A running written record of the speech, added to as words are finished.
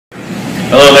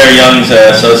Hello there, Young's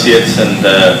associates and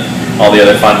all the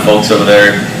other fine folks over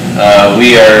there.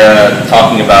 We are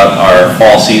talking about our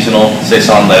fall seasonal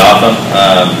Saison L'Autumn.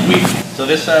 So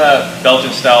this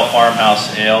Belgian-style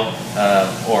farmhouse ale,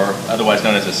 or otherwise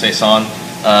known as a Saison,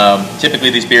 typically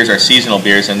these beers are seasonal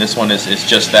beers, and this one is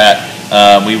just that.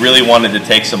 We really wanted to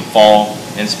take some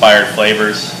fall-inspired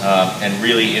flavors and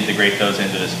really integrate those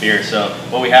into this beer. So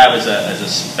what we have is a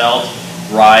spelt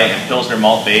rye and Pilsner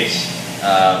malt base,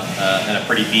 and a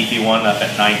pretty beefy one up at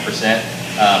 9%.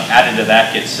 Added to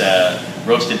that gets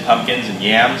roasted pumpkins and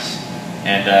yams,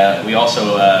 and we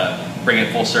also bring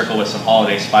it full circle with some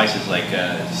holiday spices like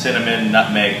cinnamon,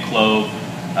 nutmeg, clove,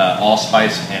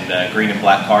 allspice, and green and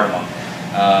black cardamom.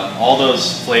 All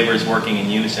those flavors working in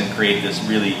unison create this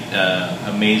really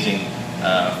amazing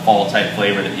fall type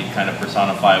flavor that you kind of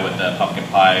personify with a pumpkin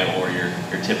pie or your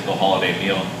typical holiday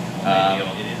meal.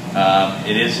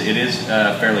 It is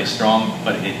fairly strong,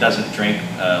 but it doesn't drink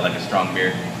like a strong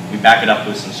beer. We back it up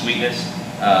with some sweetness.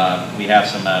 We have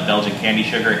some Belgian candy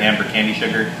sugar, amber candy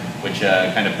sugar, which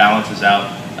kind of balances out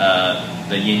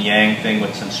the yin-yang thing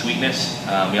with some sweetness.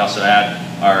 We also add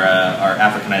our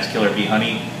Africanized killer bee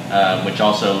honey, which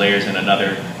also layers in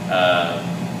another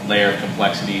layer of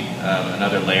complexity,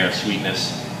 another layer of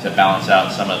sweetness to balance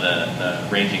out some of the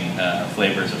ranging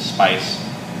flavors of spice.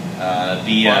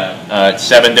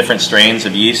 7 different strains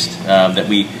of yeast that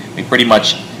we pretty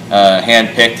much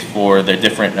hand-picked for the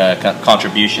different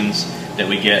contributions that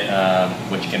we get,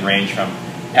 which can range from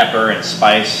pepper and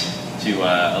spice to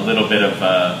a little bit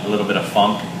of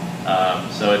funk.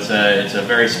 So it's a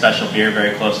very special beer,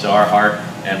 very close to our heart,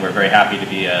 and we're very happy to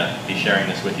be sharing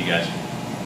this with you guys.